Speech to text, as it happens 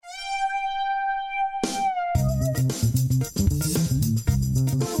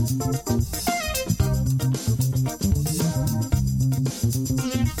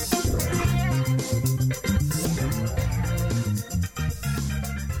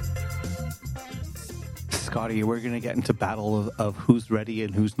Scotty, we're going to get into battle of who's ready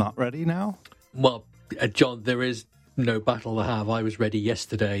and who's not ready now? Well, John, there is no battle to have. I was ready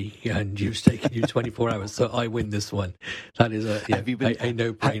yesterday, and it's taken you 24 hours, so I win this one. That is a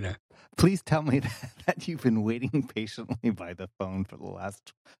no-brainer. Please tell me that you've been waiting patiently by the phone for the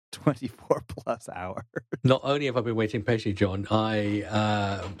last 24 plus hours. Not only have I been waiting patiently, John, I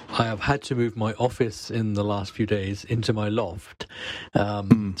have had to move my office in the last few days into my loft.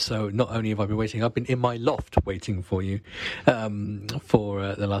 So not only have I been waiting, I've been in my loft waiting for you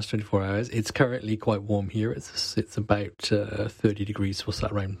for the last 24 hours. It's currently quite warm here. It's about 30 degrees, what's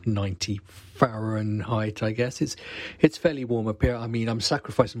that, around 90 Fahrenheit, I guess. It's fairly warm up here. I mean, I'm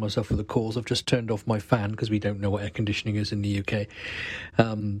sacrificing myself for the cause. I've just turned off my fan because we don't know what air conditioning is in the UK.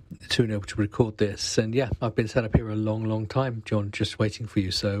 To be able to record this. And yeah, I've been set up here a long, long time, John, just waiting for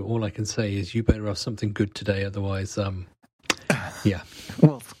you. So all I can say is you better have something good today. Otherwise, yeah.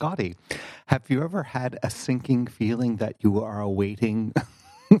 Well, Scotty, have you ever had a sinking feeling that you are awaiting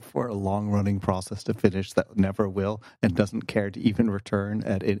for a long-running process to finish that never will and doesn't care to even return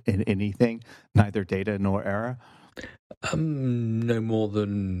in anything, neither data nor error? No more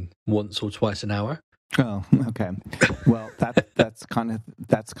than once or twice an hour. Oh, okay. Well, that's kind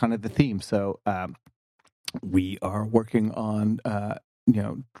of the theme. So we are working on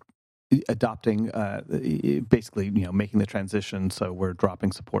adopting basically making the transition. So we're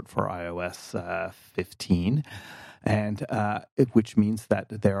dropping support for iOS 15. And which means that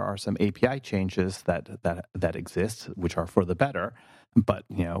there are some API changes that exist, which are for the better. But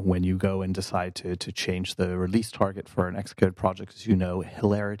when you go and decide to change the release target for an Xcode project, as you know,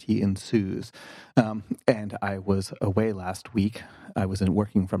 hilarity ensues. And I was away last week. I was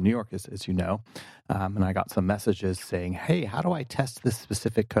working from New York, as you know, and I got some messages saying, "Hey, how do I test this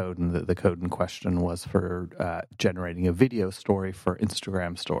specific code?" And the code in question was for generating a video story for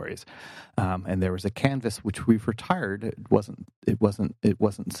Instagram stories. And there was a canvas which we've retired. It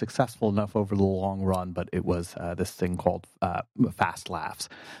wasn't successful enough over the long run, but it was this thing called Fast Laughs,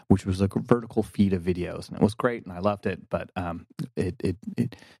 which was a vertical feed of videos, and it was great, and I loved it. But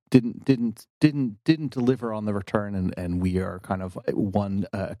it didn't deliver on the return, and we are kind of one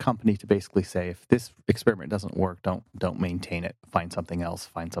company to basically say, if this experiment doesn't work, don't maintain it. Find something else.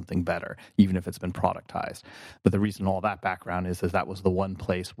 Find something better, even if it's been productized. But the reason all that background is that was the one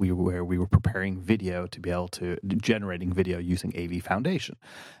place where we were preparing video to be able to generating video using AV Foundation.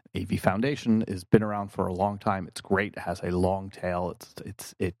 AV Foundation has been around for a long time. It's great. It has a long tail.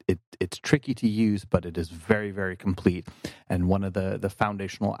 It's tricky to use, but it is very, very complete. And one of the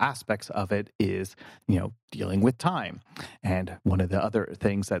foundational aspects of it is dealing with time. And one of the other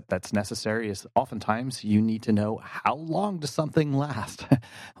things that's necessary is oftentimes you need to know, how long does something last?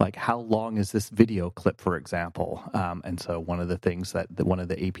 Like, how long is this video clip, for example? And so one of the things one of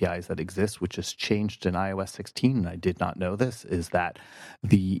the APIs that exists, which is changed in iOS 16, and I did not know this, is that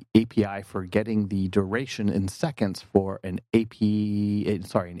the API for getting the duration in seconds for an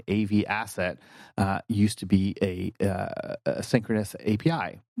AV asset used to be a synchronous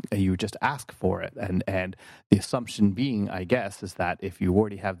API. You would just ask for it, and the assumption being, I guess, is that if you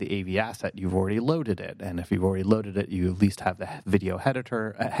already have the AV asset, you've already loaded it, and if you've already loaded it, you at least have the video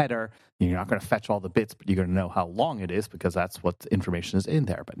header. You're not going to fetch all the bits, but you're going to know how long it is because that's what information is in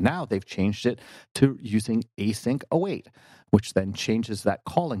there. But now they've changed it to using async await, which then changes that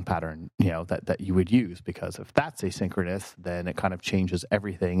calling pattern, that you would use, because if that's asynchronous, then it kind of changes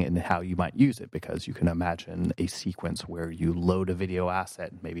everything in how you might use it, because you can imagine a sequence where you load a video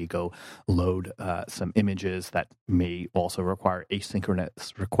asset, maybe go load some images that may also require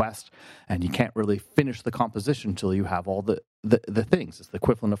asynchronous request, and you can't really finish the composition until you have all the things. It's the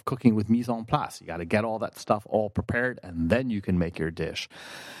equivalent of cooking with mise en place. You got to get all that stuff all prepared, and then you can make your dish.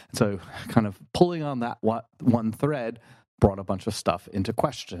 So kind of pulling on that one thread brought a bunch of stuff into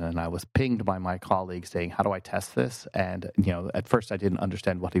question, and I was pinged by my colleague saying, "How do I test this?" And at first I didn't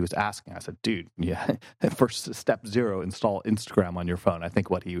understand what he was asking. I said, "Dude, yeah, first step 0, install Instagram on your phone." I think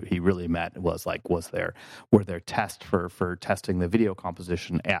what he really meant was like, were there tests for testing the video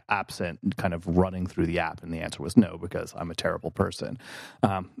composition absent kind of running through the app? And the answer was no, because I'm a terrible person.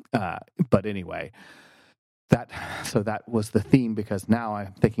 But anyway. That was the theme, because now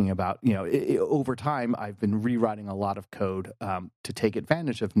I'm thinking about, over time, I've been rewriting a lot of code to take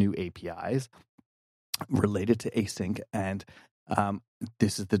advantage of new APIs related to async. And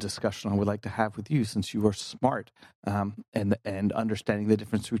this is the discussion I would like to have with you, since you are smart and understanding the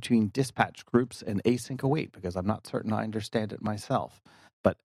difference between dispatch groups and async await, because I'm not certain I understand it myself.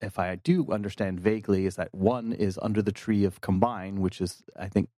 But if I do understand vaguely, is that one is under the tree of combine, which is, I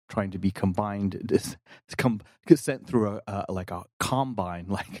think, trying to be combined, sent through like a combine,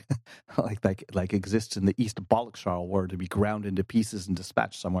 like exists in the East Bollockshire war, to be ground into pieces and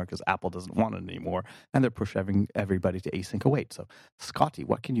dispatched somewhere because Apple doesn't want it anymore, and they're pushing everybody to async await. So, Scotty,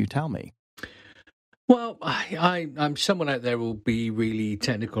 what can you tell me? Well, I'm someone out there who will be really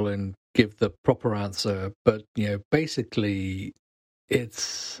technical and give the proper answer, but basically,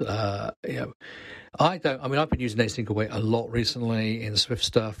 it's I've been using async await a lot recently in Swift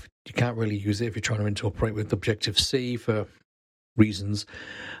stuff. You can't really use it if you're trying to interoperate with Objective-C for reasons,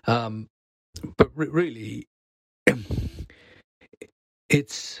 but really,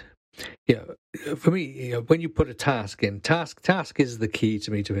 it's. For me, when you put a task in, task is the key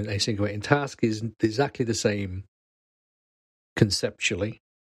to me to an async await. And task is exactly the same conceptually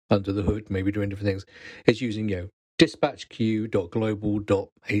under the hood, maybe doing different things. It's using dispatch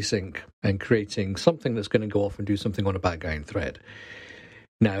queue.global.async and creating something that's going to go off and do something on a background thread.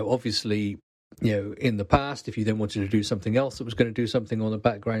 Now, obviously, in the past, if you then wanted to do something else that was going to do something on the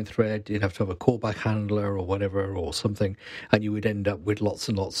background thread, you'd have to have a callback handler or whatever or something, and you would end up with lots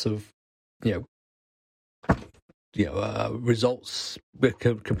and lots of results with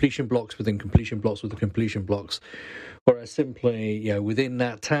completion blocks within completion blocks within completion blocks. Whereas simply, within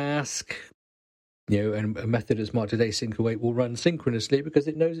that task, and a method that's marked as async await will run synchronously because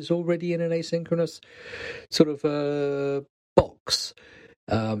it knows it's already in an asynchronous sort of box.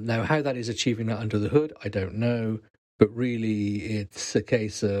 Now, how that is achieving that under the hood, I don't know. But really, it's a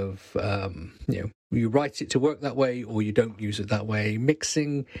case of, you write it to work that way or you don't use it that way.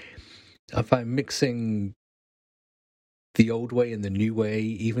 I find mixing the old way and the new way,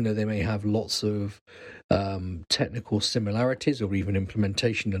 even though they may have lots of technical similarities or even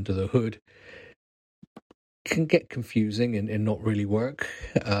implementation under the hood, can get confusing and not really work,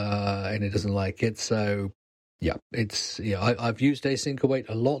 and it doesn't like it. So, I've used async await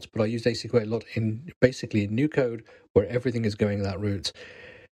a lot, but I used async await a lot in new code where everything is going that route.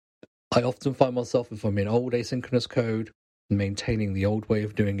 I often find myself, if I'm in old asynchronous code, maintaining the old way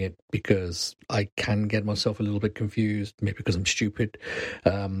of doing it because I can get myself a little bit confused, maybe because I'm stupid,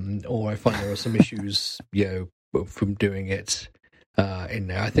 or I find there are some issues, from doing it in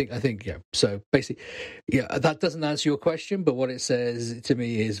there. I think, So basically, that doesn't answer your question, but what it says to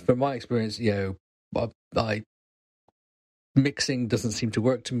me is, from my experience, mixing doesn't seem to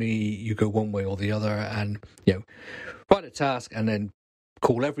work to me. You go one way or the other, and write a task and then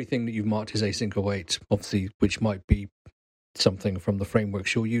call everything that you've marked as async await, obviously, which might be something from the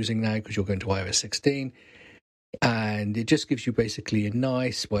frameworks you're using now because you're going to iOS 16, and it just gives you basically a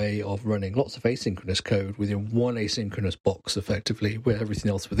nice way of running lots of asynchronous code within one asynchronous box, effectively, where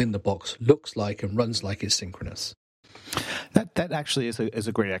everything else within the box looks like and runs like it's synchronous. That actually is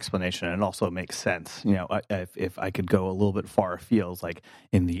a great explanation, and also makes sense. If I could go a little bit far afield, like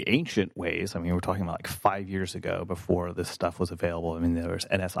in the ancient ways, we're talking about like 5 years ago before this stuff was available. There was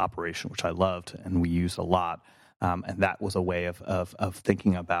NS operation, which I loved and we used a lot. And that was a way of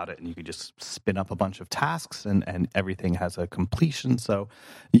thinking about it, and you could just spin up a bunch of tasks, and everything has a completion. So,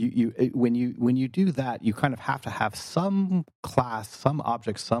 when you do that, you kind of have to have some class, some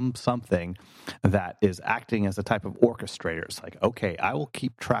object, something that is acting as a type of orchestrator. It's like, okay, I will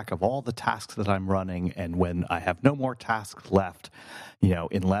keep track of all the tasks that I'm running, and when I have no more tasks left,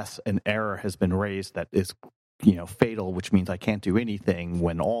 unless an error has been raised that is fatal, which means I can't do anything.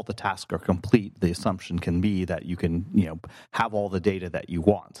 When all the tasks are complete, the assumption can be that you can, have all the data that you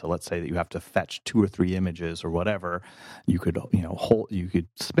want. So let's say that you have to fetch 2 or 3 images or whatever. You could, you could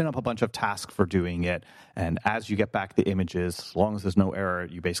spin up a bunch of tasks for doing it. And as you get back the images, as long as there's no error,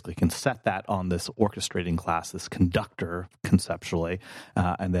 you basically can set that on this orchestrating class, this conductor conceptually.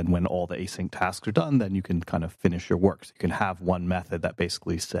 And then when all the async tasks are done, then you can kind of finish your work. So you can have one method that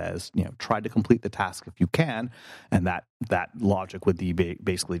basically says, try to complete the task if you can. And that logic would be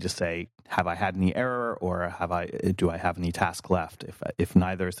basically just say, have I had any error, or do I have any task left? If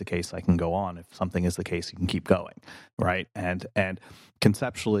neither is the case, I can go on. If something is the case, you can keep going, right? And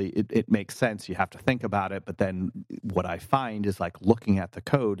conceptually, it makes sense. You have to think about it. But then what I find is, like, looking at the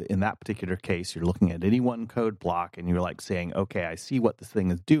code in that particular case, you're looking at any one code block and you're like saying, okay, I see what this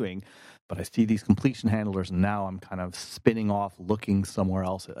thing is doing, but I see these completion handlers, and now I'm kind of spinning off, looking somewhere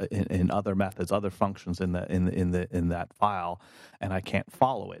else in other methods, other functions in that file, and I can't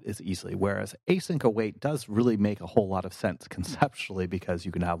follow it as easily. Whereas async await does really make a whole lot of sense conceptually, because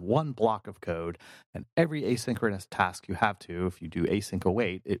you can have one block of code, and every asynchronous task you have to, if you do async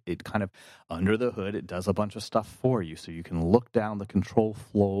await, it kind of under the hood, it does a bunch of stuff for you. So you can look down the control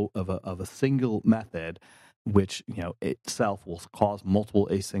flow of a single method which itself will cause multiple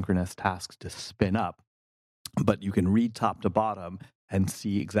asynchronous tasks to spin up. But you can read top to bottom and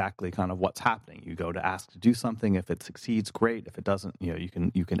see exactly kind of what's happening. You go to ask to do something. If it succeeds, great. If it doesn't,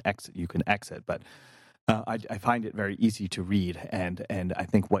 you can exit. But I find it very easy to read, and I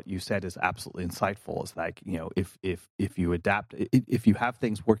think what you said is absolutely insightful. It's like, if you adapt, if you have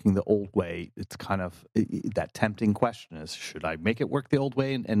things working the old way, it's kind of that tempting question is, should I make it work the old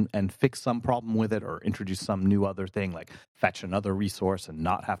way and fix some problem with it, or introduce some new other thing, like fetch another resource and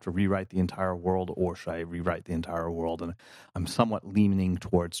not have to rewrite the entire world, or should I rewrite the entire world? And I'm somewhat leaning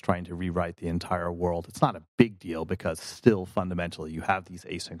towards trying to rewrite the entire world. It's not a big deal, because still fundamentally you have these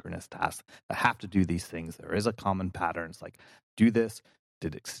asynchronous tasks that have to do these things. There is a common pattern. It's like, do this.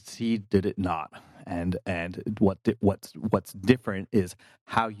 Did it succeed? Did it not? And what's different is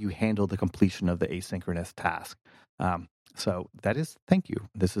how you handle the completion of the asynchronous task. So that is, thank you.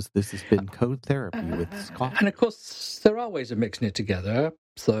 This has been Code Therapy with Scott. And of course, there are ways of mixing it together.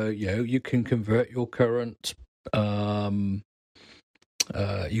 So you can convert your current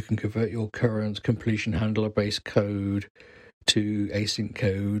completion handler based code to async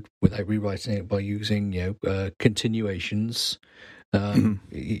code without rewriting it by using continuations.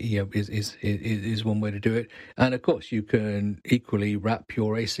 Is one way to do it. And of course, you can equally wrap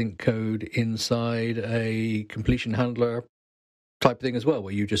your async code inside a completion handler type thing as well,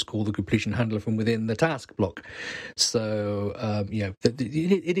 where you just call the completion handler from within the task block. So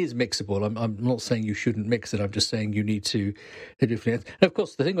it is mixable. I'm not saying you shouldn't mix it. I'm just saying you need to do it. And of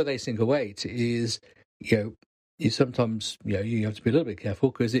course, the thing with async await is you sometimes you have to be a little bit careful,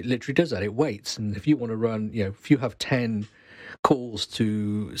 because it literally does that. It waits, and if you want to run, if you have 10 calls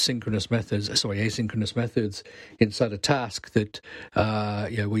to asynchronous methods inside a task that where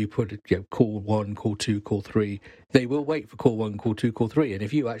you put call 1, call 2, call 3, they will wait for call 1, call 2, call 3. And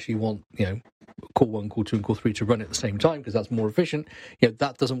if you actually want call 1, call 2, and call 3 to run at the same time, because that's more efficient,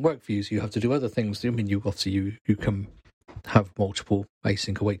 that doesn't work for you. So you have to do other things. I mean, you can have multiple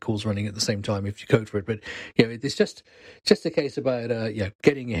async await calls running at the same time if you code for it. But it's just a case about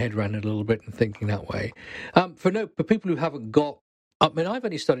getting your head around it a little bit and thinking that way. For people who haven't got, I've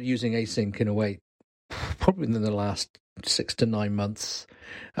only started using async and await probably in the last 6 to 9 months,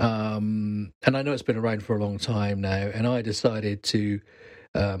 and I know it's been around for a long time now. And I decided to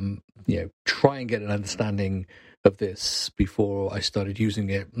try and get an understanding of this before I started using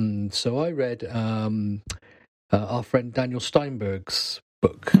it. And so I read our friend Daniel Steinberg's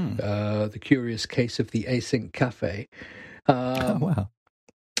book, The Curious Case of the Async Cafe, Wow.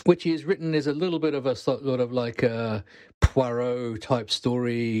 which is written as a little bit of a sort of like a Poirot type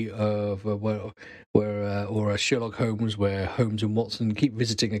story of or a Sherlock Holmes, where Holmes and Watson keep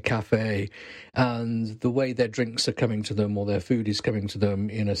visiting a cafe, and the way their drinks are coming to them or their food is coming to them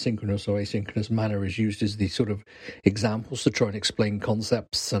in a synchronous or asynchronous manner is used as the sort of examples to try and explain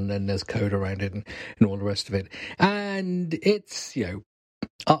concepts, and then there's code around it and all the rest of it. And it's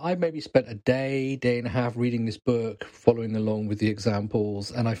I maybe spent a day and a half reading this book, following along with the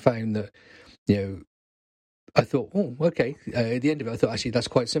examples, and I found that, I thought, oh, okay. At the end of it, I thought, actually, that's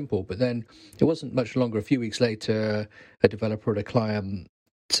quite simple. But then it wasn't much longer. A few weeks later, a developer at a client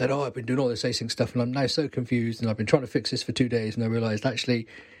said, oh, I've been doing all this async stuff, and I'm now so confused, and I've been trying to fix this for 2 days, and I realized, actually,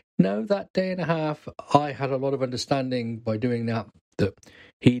 no, that day and a half, I had a lot of understanding by doing that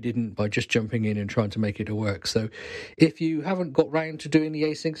he didn't by just jumping in and trying to make it work. So if you haven't got round to doing the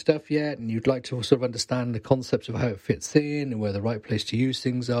async stuff yet, and you'd like to sort of understand the concepts of how it fits in and where the right place to use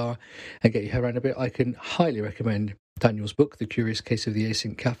things are and get your head around a bit, I can highly recommend Daniel's book, The Curious Case of the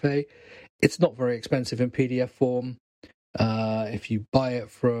Async Cafe. It's not very expensive in PDF form. If you buy it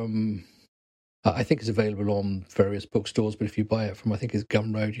from... I think it's available on various bookstores, but if you buy it from, I think it's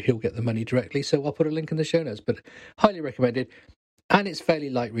Gumroad, he'll get the money directly. So I'll put a link in the show notes, but highly recommended. And it's fairly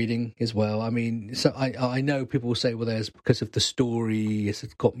light reading as well. I mean, so I know people will say, well, there's because of the story, it's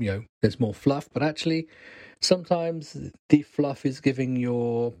got, there's more fluff, but actually sometimes the fluff is giving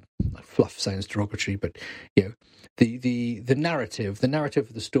your, fluff sounds derogatory, but the narrative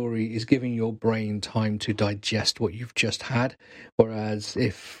of the story is giving your brain time to digest what you've just had. Whereas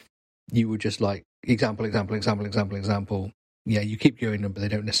if you were just like example, you keep going, but they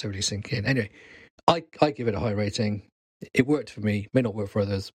don't necessarily sink in. Anyway, I give it a high rating. It worked for me, may not work for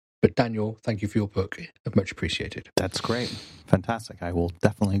others. But Daniel, thank you for your book. Much appreciated. That's great. Fantastic. I will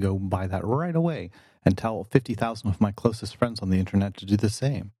definitely go buy that right away and tell 50,000 of my closest friends on the internet to do the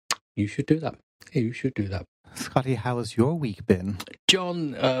same. You should do that. You should do that. Scotty, how has your week been?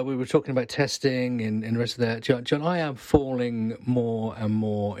 John, we were talking about testing and the rest of that. John, I am falling more and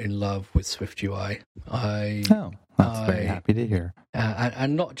more in love with SwiftUI. Very happy to hear.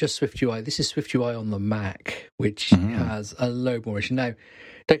 And not just SwiftUI. This is SwiftUI on the Mac, which has a load more issues. Now,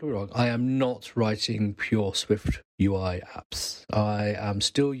 don't get me wrong, I am not writing pure SwiftUI apps. I am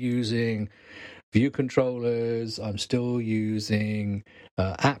still using view controllers. I'm still using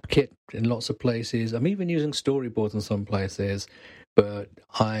AppKit in lots of places. I'm even using storyboards in some places. But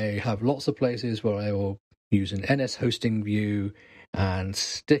I have lots of places where I will use an NS hosting view and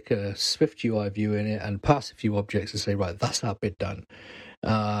stick a SwiftUI view in it and pass a few objects and say, right, that's that bit done.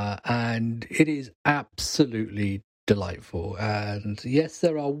 And it is absolutely delightful. And yes,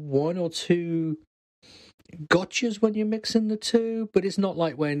 there are one or two gotchas when you're mixing the two, but it's not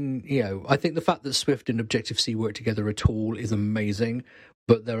like when, I think the fact that Swift and Objective-C work together at all is amazing,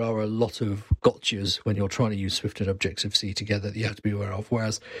 but there are a lot of gotchas when you're trying to use Swift and Objective-C together that you have to be aware of,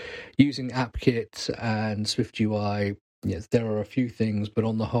 whereas using AppKit and SwiftUI, yes, there are a few things, but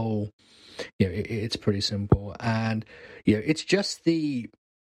on the whole, it's pretty simple. And, it's just you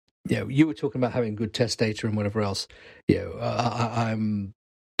were talking about having good test data and whatever else. I'm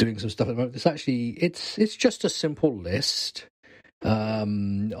doing some stuff at the moment. It's actually it's just a simple list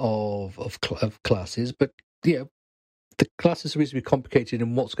of classes, but the classes are reasonably complicated,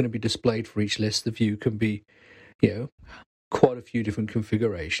 and what's going to be displayed for each list. The view can be quite a few different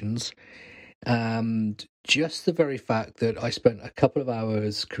configurations, and just the very fact that I spent a couple of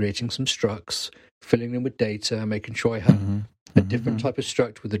hours creating some structs, filling them with data, making sure I had a different type of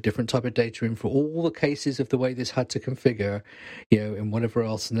struct with a different type of data in for all the cases of the way this had to configure, and whatever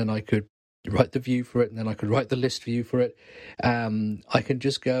else. And then I could write the view for it, and then I could write the list view for it. I can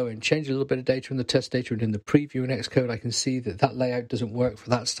just go and change a little bit of data in the test data, and in the preview in Xcode, I can see that layout doesn't work for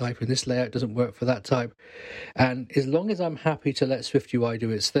that type, and this layout doesn't work for that type. And as long as I'm happy to let SwiftUI do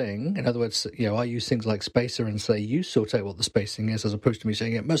its thing, in other words, I use things like spacer and say, you sort out what the spacing is, as opposed to me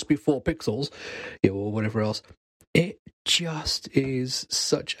saying it must be 4 pixels, or whatever else. It just is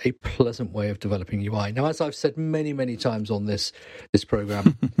such a pleasant way of developing UI. Now, as I've said many, many times on this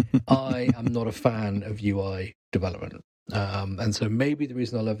program, I am not a fan of UI development. And so maybe the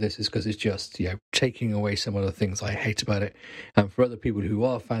reason I love this is because it's just, taking away some of the things I hate about it. And for other people who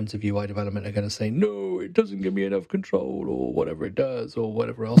are fans of UI development are going to say, no, it doesn't give me enough control, or whatever it does, or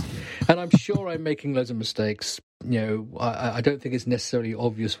whatever else. And I'm sure I'm making loads of mistakes. I don't think it's necessarily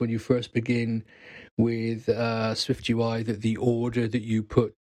obvious when you first begin with SwiftUI that the order that you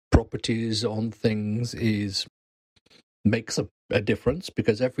put properties on things makes a difference,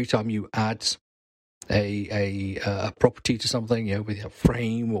 because every time you add a property to something, with a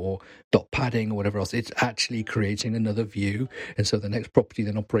frame or dot padding or whatever else, it's actually creating another view, and so the next property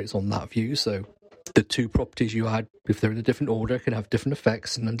then operates on that view. So the two properties you add, if they're in a different order, can have different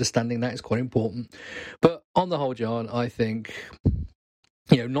effects, and understanding that is quite important. But on the whole, John, I think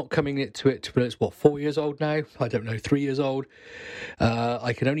not coming to it till it's 4 years old now? I don't know, 3 years old.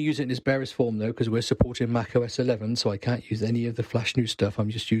 I can only use it in its barest form though, because we're supporting Mac OS 11, so I can't use any of the Flash new stuff. I'm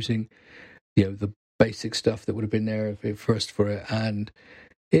just using, the basic stuff that would have been there first for it, and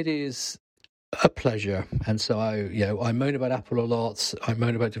it is a pleasure. And so I moan about Apple a lot. I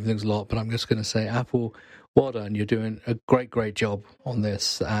moan about different things a lot, but I'm just going to say, Apple, well done. You're doing a great job on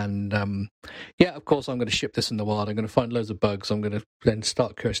this. And of course, I'm going to ship this in the wild. I'm going to find loads of bugs. I'm going to then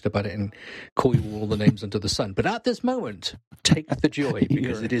start cursing about it and call you all the names under the sun. But at this moment, take the joy,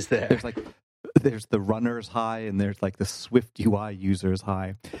 because it is there. There's the runner's high, and there's like the SwiftUI user's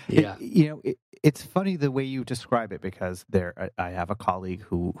high. Yeah. It's funny the way you describe it, because I have a colleague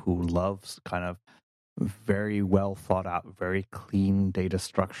who loves kind of very well thought out, very clean data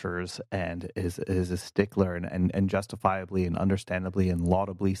structures, and is a stickler and justifiably and understandably and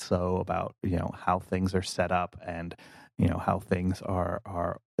laudably so about how things are set up, and how things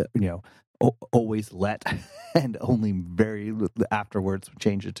are always let and only very afterwards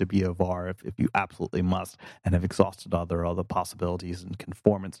change it to be a var if you absolutely must, and have exhausted other possibilities and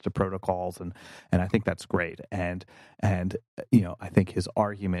conformance to protocols, and I think that's great. And I think his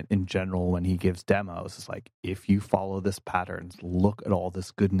argument in general when he gives demos is like, if you follow this pattern, look at all this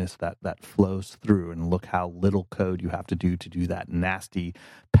goodness that flows through, and look how little code you have to do that nasty,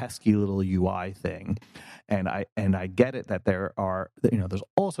 pesky little UI thing. And I get it that there are there's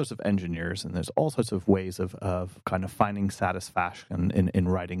all sorts of engineers, and there's all sorts of ways of kind of finding satisfaction in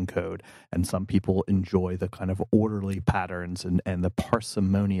writing code. And some people enjoy the kind of orderly patterns and the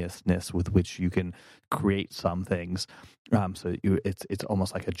parsimoniousness with which you can create some things. So it's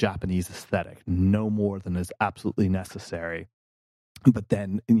almost like a Japanese aesthetic, no more than is absolutely necessary. But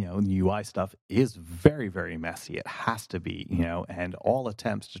then, the UI stuff is very, very messy. It has to be, and all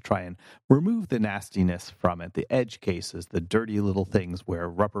attempts to try and remove the nastiness from it, the edge cases, the dirty little things where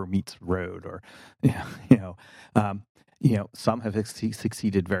rubber meets road, or, um, some have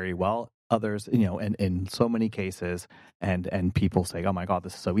succeeded very well. Others, and in so many cases, and people say, "Oh my God,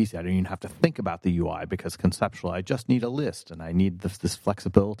 this is so easy! I don't even have to think about the UI because conceptually, I just need a list and I need this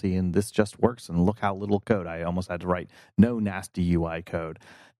flexibility, and this just works. And look how little code! I almost had to write no nasty UI code."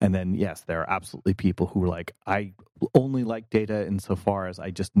 And then, yes, there are absolutely people who are like, "I only like data insofar as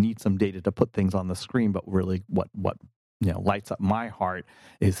I just need some data to put things on the screen." But really, what lights up my heart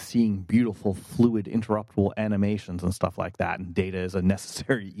is seeing beautiful, fluid, interruptible animations and stuff like that. And data is a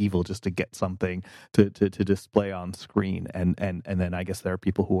necessary evil just to get something to display on screen. And then I guess there are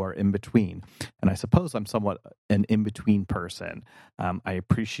people who are in between. And I suppose I'm somewhat an in-between person. I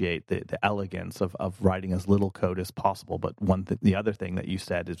appreciate the elegance of writing as little code as possible. But the other thing that you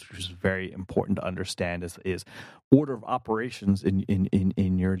said which is very important to understand is order of operations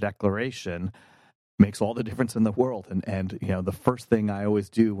in your declaration makes all the difference in the world. And the first thing I always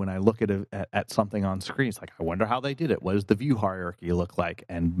do when I look at something on screen is like, I wonder how they did it. What does the view hierarchy look like?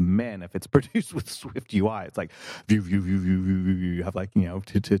 And man, if it's produced with SwiftUI, it's like view. You have like,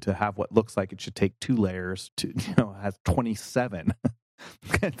 to have what looks like it should take 2 layers to, has 27.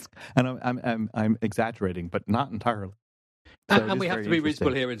 And I'm exaggerating, but not entirely. So and we have to be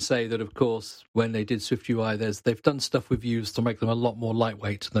reasonable here and say that, of course, when they did SwiftUI, they've done stuff with views to make them a lot more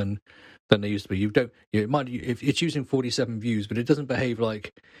lightweight than they used to be. If it's using 47 views, but it doesn't behave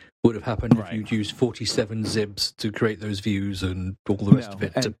like would have happened if you'd used 47 zibs to create those views and all the rest of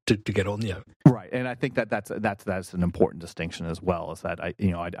it to get on. Right, and I think that's an important distinction as well. Is that I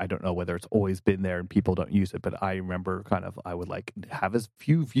don't know whether it's always been there and people don't use it, but I remember I would like have as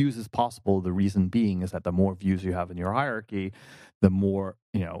few views as possible. The reason being is that the more views you have in your hierarchy, the more,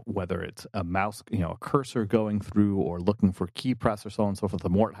 whether it's a mouse, a cursor going through or looking for key press or so on and so forth, the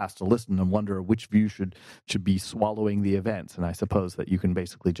more it has to listen and wonder which view should be swallowing the events. And I suppose that you can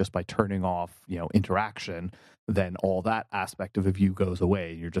basically just by turning off, interaction, then all that aspect of a view goes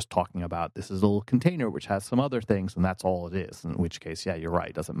away. You're just talking about this is a little container which has some other things, and that's all it is. In which case, yeah, you're right.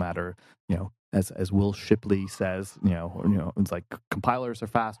 It doesn't matter, as Will Shipley says, it's like compilers are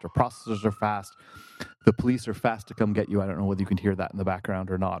fast or processors are fast. The police are fast to come get you. I don't know whether you can hear that in the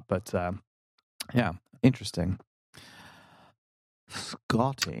background or not, but yeah, interesting.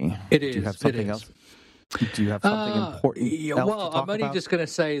 Scotty, it is. Do you have something else? Do you have something important? I'm only just going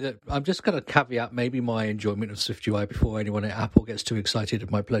to say that I'm just going to caveat maybe my enjoyment of SwiftUI before anyone at Apple gets too excited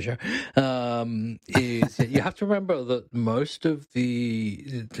at my pleasure. Is you have to remember that most of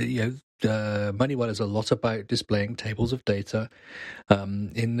the Moneywell is a lot about displaying tables of data.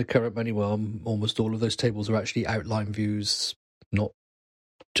 In the current Moneywell, almost all of those tables are actually outline views, not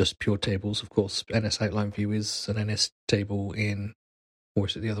just pure tables. Of course, NS outline view is an NS table or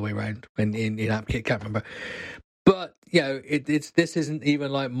is it the other way around? In AppKit, can't remember. But this isn't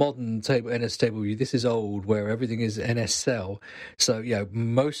even like modern NS table view. This is old, where everything is NS cell. So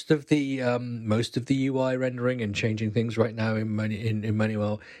most of the UI rendering and changing things right now in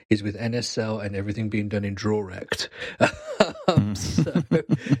Moneywell is with NS cell, and everything being done in DrawRect.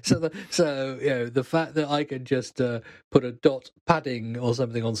 So the fact that I can just put a dot padding or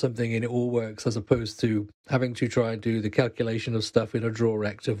something on something and it all works, as opposed to having to try and do the calculation of stuff in a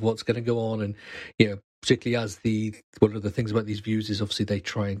DrawRect of what's going to go on, and particularly as one of the things about these views is obviously they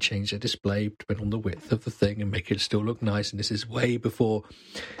try and change their display depending on the width of the thing and make it still look nice. And this is way before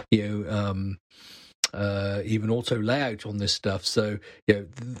even auto layout on this stuff. So it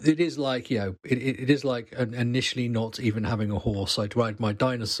is like it is like initially not even having a horse. I'd ride my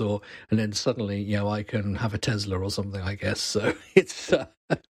dinosaur, and then suddenly I can have a Tesla or something, I guess. So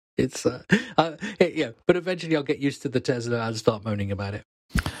but eventually I'll get used to the Tesla and start moaning about it.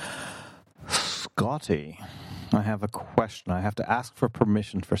 Scotty, I have a question. I have to ask for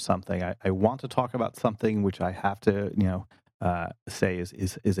permission for something. I want to talk about something which I have to, say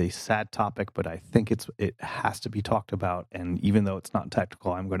is a sad topic, but I think it has to be talked about. And even though it's not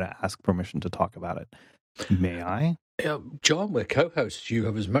technical, I'm going to ask permission to talk about it. May I? John, we're co-hosts. You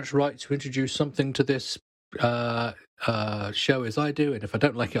have as much right to introduce something to this show as I do, and if I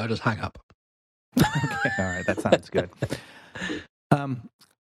don't like it, I just hang up. Okay, all right, that sounds good.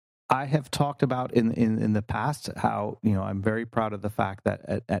 I have talked about in the past how I'm very proud of the fact that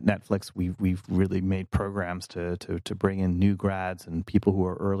at Netflix we've really made programs to bring in new grads and people who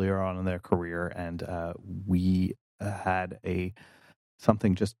are earlier on in their career, and we had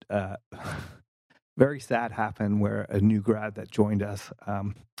something just very sad happen where a new grad that joined us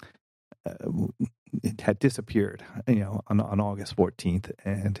had disappeared, on August 14th,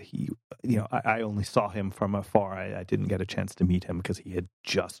 and he, I only saw him from afar. I didn't get a chance to meet him because he had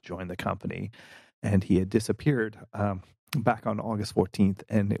just joined the company, and he had disappeared back on August 14th,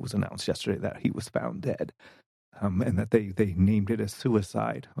 and it was announced yesterday that he was found dead. And that they named it a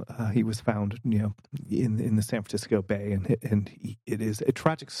suicide. He was found, in the San Francisco Bay, and it is a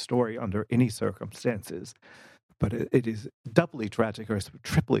tragic story under any circumstances. But it is doubly tragic, or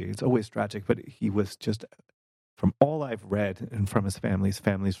triply. It's always tragic. But he was just, from all I've read, and from his family's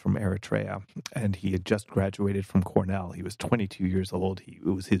from Eritrea, and he had just graduated from Cornell. He was 22 years old. It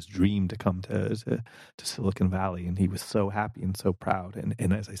was his dream to come to Silicon Valley, and he was so happy and so proud.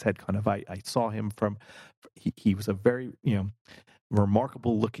 And as I said, I saw him from. He was a very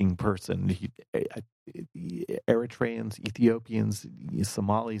remarkable looking person. Eritreans, Ethiopians,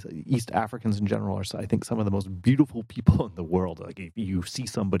 Somalis, East Africans in general are, I think, some of the most beautiful people in the world. Like, if you see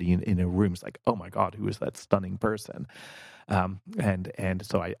somebody in a room, it's like, oh my God, who is that stunning person? And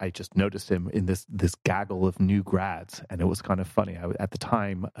so I just noticed him in this gaggle of new grads, and it was kind of funny. At the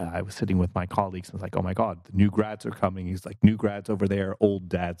time, I was sitting with my colleagues, and I was like, oh my God, the new grads are coming. He's like, new grads over there, old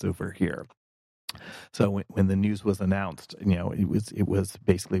dads over here. So when the news was announced, it was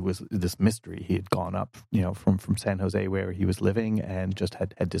basically this mystery. He had gone up, from San Jose where he was living, and just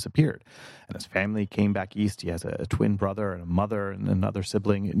had disappeared. And his family came back east. He has a twin brother and a mother and another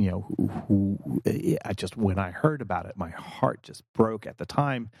sibling. When I heard about it, my heart just broke at the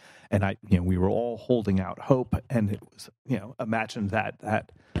time. And we were all holding out hope, and it was, imagine that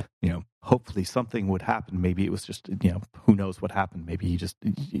hopefully something would happen. Maybe it was just, who knows what happened. Maybe he just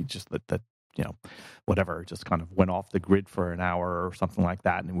that. Whatever, just kind of went off the grid for an hour or something like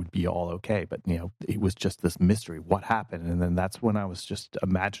that, and it would be all okay. But it was just this mystery. What happened? And then that's when I was just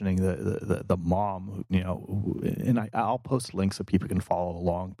imagining the mom. And I'll post links so people can follow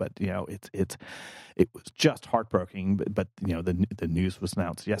along. But it was just heartbreaking. But the news was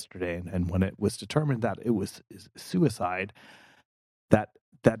announced yesterday, and when it was determined that it was suicide, that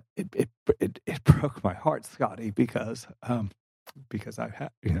it broke my heart, Scotty, because I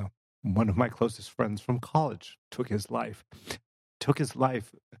had one of my closest friends from college took his life.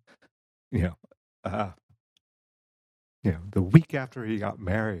 The week after he got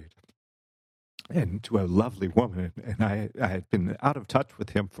married, and to a lovely woman. And I had been out of touch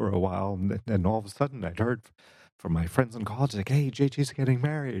with him for a while, and then all of a sudden I'd heard from my friends in college, like, "Hey, JJ's getting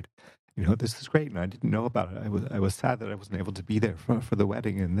married. This is great." And I didn't know about it. I was sad that I wasn't able to be there for the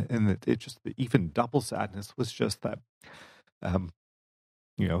wedding, and it just, even double sadness was just that.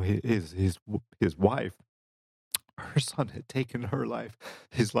 His wife, her son had taken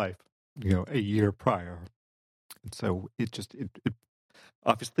his life, a year prior. And so it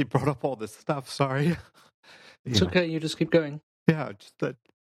obviously brought up all this stuff. Sorry. It's okay. You just keep going. Yeah, just that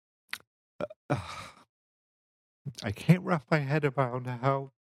I can't wrap my head around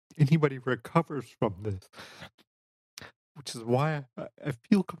how anybody recovers from this, which is why I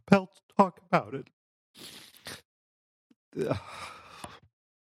feel compelled to talk about it.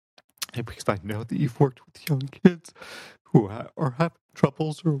 Because I know that you've worked with young kids who are having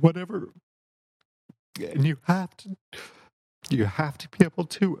troubles or whatever, and you have to be able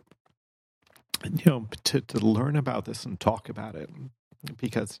to learn about this and talk about it,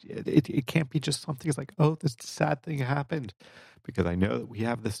 because it can't be just something that's like, oh, this sad thing happened. Because I know that we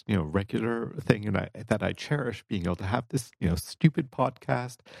have this regular thing, and that I cherish, being able to have this stupid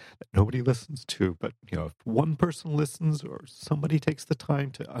podcast that nobody listens to, but if one person listens, or somebody takes the time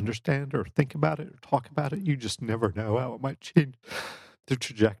to understand or think about it or talk about it, you just never know how it might change the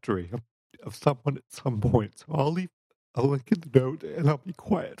trajectory of someone at some point. So I'll link in the note, and I'll be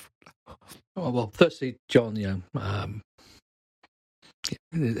quiet. Well, firstly, John,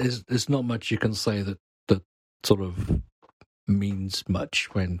 there's not much you can say that sort of means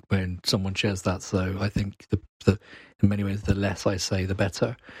much when someone shares that. So I think the in many ways, the less I say, the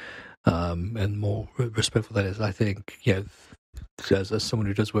better, and more respectful that is. I think as someone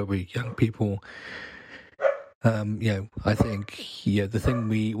who does work with young people, I think the thing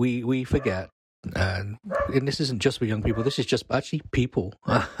we forget, and this isn't just for young people, this is just actually people,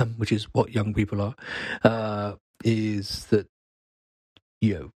 which is what young people are, is that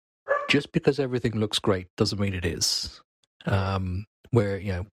just because everything looks great doesn't mean it is.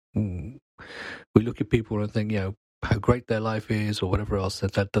 Where we look at people and think how great their life is or whatever else,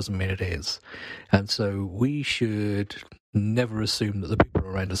 that doesn't mean it is. And so we should never assume that the people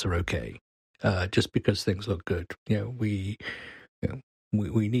around us are okay just because things look good. We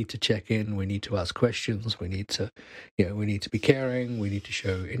need to check in, we need to ask questions, we need to be caring, we need to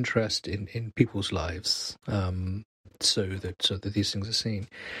show interest in people's lives, so that these things are seen.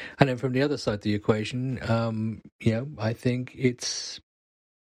 And then from the other side of the equation, I think it's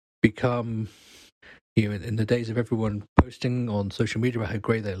become, in the days of everyone posting on social media about how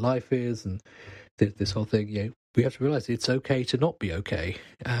great their life is and this whole thing, we have to realize it's okay to not be okay.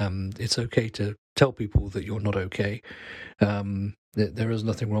 It's okay to tell people that you're not okay. There is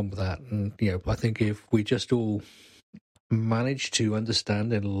nothing wrong with that. And, I think if we just all manage to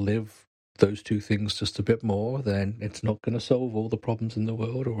understand and live those two things just a bit more, then it's not going to solve all the problems in the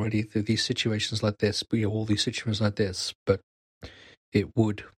world or any of these situations like this, all these situations like this, but it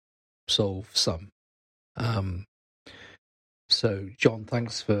would solve some. So, John,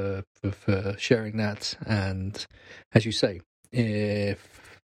 thanks for sharing that. And as you say,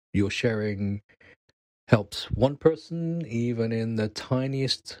 if your sharing helps one person, even in the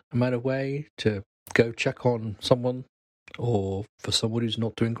tiniest amount of way, to go check on someone, or for someone who's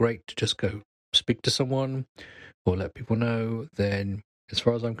not doing great, to just go speak to someone or let people know, then as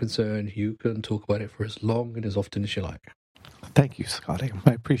far as I'm concerned, you can talk about it for as long and as often as you like. Thank you, Scotty.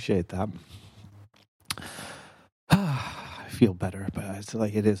 I appreciate that. I feel better, but it's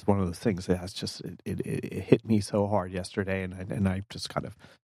like it is one of those things that has just it hit me so hard yesterday, and I just kind of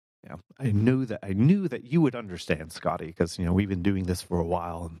I knew that you would understand, Scotty, because we've been doing this for a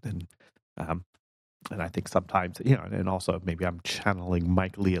while, and I think sometimes and also maybe I'm channeling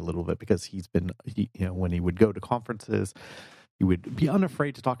Mike Lee a little bit, because he's been when he would go to conferences, he would be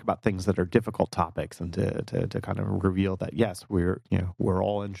unafraid to talk about things that are difficult topics, and to kind of reveal that yes, we're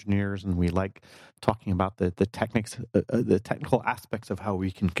all engineers, and we like talking about the technical aspects of how we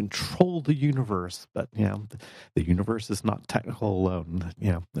can control the universe. But the universe is not technical alone.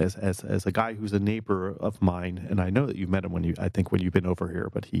 As a guy who's a neighbor of mine, and I know that you've met him when you've been over here,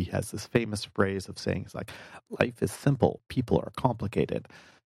 but he has this famous phrase of saying, it's like, life is simple, people are complicated.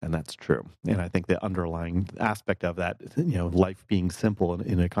 And that's true. And I think the underlying aspect of that, life being simple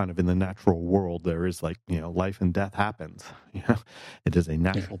in a kind of in the natural world, there is life and death happens. It is a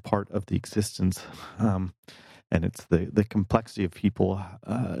natural part of the existence. And it's the complexity of people,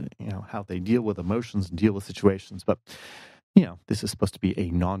 how they deal with emotions and deal with situations. But, this is supposed to be a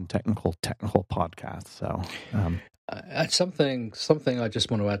non-technical, technical podcast. So, something I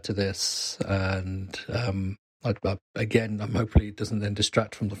just want to add to this, and I'm hopefully it doesn't then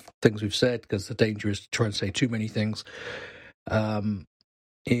distract from the things we've said, because the danger is to try and say too many things.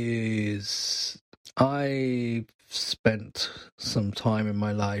 Is I spent some time in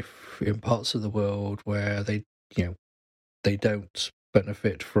my life in parts of the world where they don't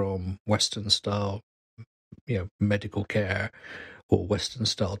benefit from Western style, medical care, or Western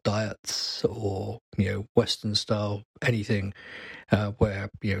style diets, or Western style anything, where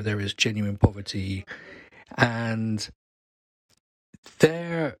there is genuine poverty. And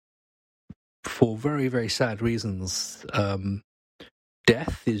there, for very, very sad reasons,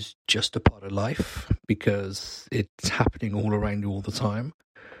 death is just a part of life, because it's happening all around you all the time.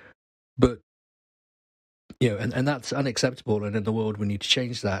 But, and that's unacceptable, and in the world we need to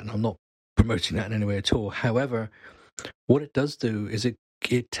change that, and I'm not promoting that in any way at all. However, what it does do is it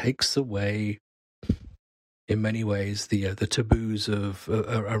takes away, in many ways, the taboos of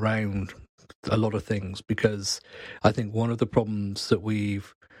around a lot of things, because I think one of the problems that we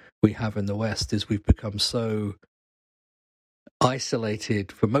have in the West is we've become so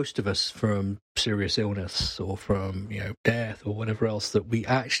isolated, for most of us, from serious illness or from death or whatever else, that we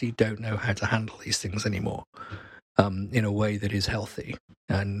actually don't know how to handle these things anymore in a way that is healthy.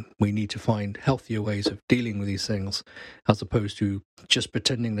 And we need to find healthier ways of dealing with these things, as opposed to just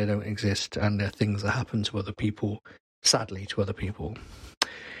pretending they don't exist and they're things that happen to other people, sadly to other people.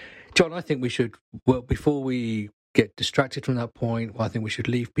 John, I think we should, before we get distracted from that point, I think we should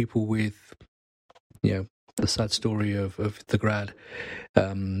leave people with, the sad story of the grad,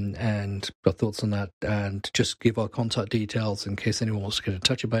 and our thoughts on that, and just give our contact details in case anyone wants to get in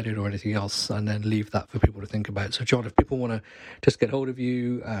touch about it or anything else, and then leave that for people to think about. So, John, if people want to just get hold of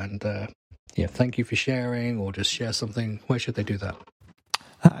you and, thank you for sharing, or just share something, where should they do that?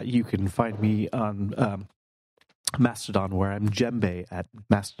 You can find me on Mastodon, where I'm Djembe at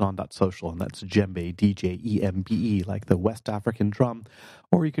mastodon.social, and that's Djembe, DJEMBE, like the West African drum.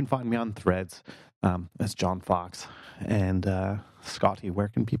 Or you can find me on Threads as John Fox. And Scotty, where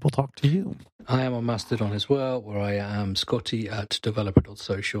can people talk to you? I am on Mastodon as well, where I am Scotty at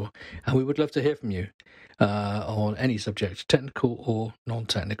developer.social. And we would love to hear from you on any subject, technical or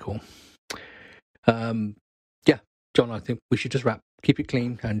non-technical. John, I think we should just wrap. Keep it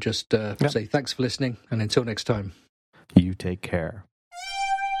clean and just say thanks for listening. And until next time. You take care.